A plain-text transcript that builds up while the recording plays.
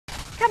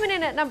Coming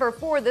in at number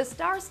 4, the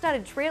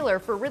star-studded trailer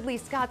for Ridley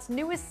Scott's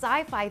newest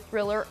sci-fi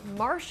thriller,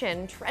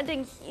 Martian,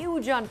 trending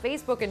huge on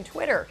Facebook and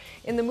Twitter.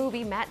 In the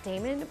movie, Matt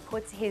Damon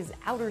puts his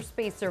outer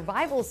space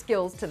survival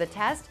skills to the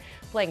test,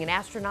 playing an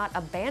astronaut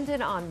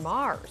abandoned on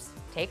Mars.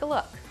 Take a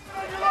look.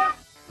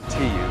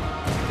 To you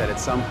that at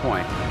some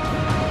point,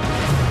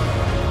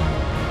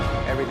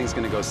 everything's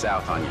going to go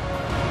south on you.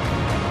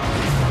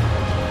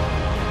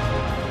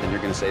 And you're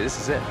going to say, this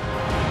is it.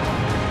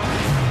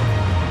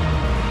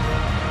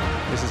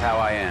 This is how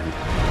I end.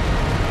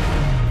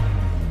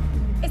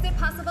 Is it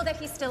possible that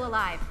he's still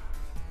alive?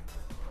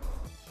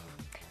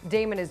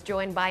 Damon is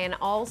joined by an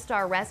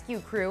all-star rescue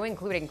crew,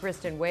 including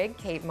Kristen Wiig,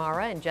 Kate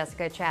Mara, and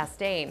Jessica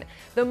Chastain.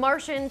 The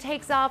Martian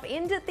takes off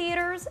into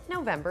theaters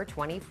November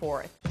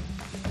 24th.